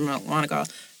Professor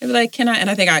McGonagall. They'd be like, can I? And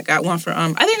I think I got one from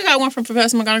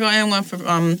Professor McGonagall and one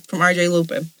from R.J.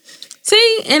 Lupin.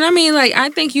 See, and I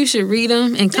think you should read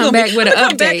them and come back with an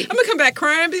update. I'm gonna come back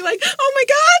crying and be like, oh my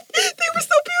God, they were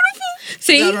so beautiful.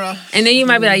 See, and then you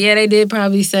might be like, yeah, they did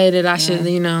probably say that I should,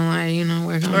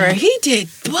 work on it. Or he did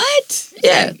what?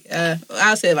 Yeah.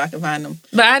 I'll see if I can find them.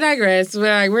 But I digress.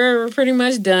 We're pretty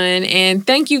much done. And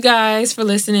thank you guys for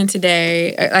listening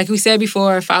today. Like we said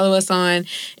before, follow us on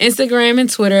Instagram and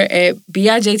Twitter at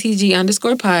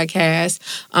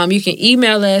BIJTG_podcast. You can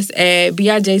email us at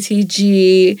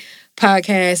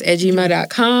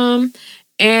BIJTGpodcast@gmail.com.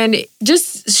 And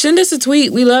just send us a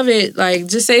tweet. We love it.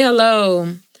 Just say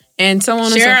hello. And so on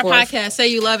and so forth. Share our podcast. Say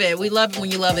you love it. We love it when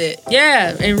you love it.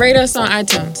 Yeah. And rate us on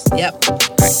iTunes. Yep.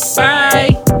 Right.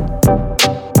 Bye.